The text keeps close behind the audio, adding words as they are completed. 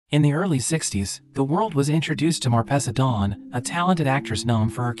In the early 60s, the world was introduced to Marpessa Dawn, a talented actress known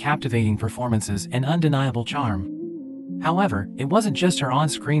for her captivating performances and undeniable charm. However, it wasn't just her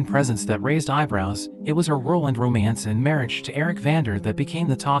on-screen presence that raised eyebrows, it was her whirlwind romance and marriage to Eric Vander that became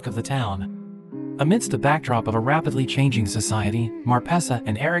the talk of the town. Amidst the backdrop of a rapidly changing society, Marpessa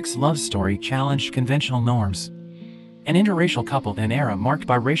and Eric's love story challenged conventional norms. An interracial couple in an era marked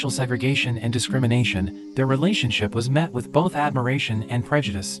by racial segregation and discrimination, their relationship was met with both admiration and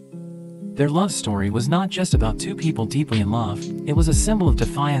prejudice. Their love story was not just about two people deeply in love, it was a symbol of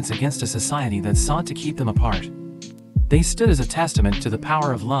defiance against a society that sought to keep them apart. They stood as a testament to the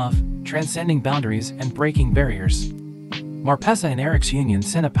power of love, transcending boundaries and breaking barriers. Marpessa and Eric's union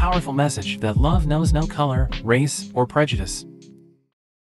sent a powerful message that love knows no color, race, or prejudice.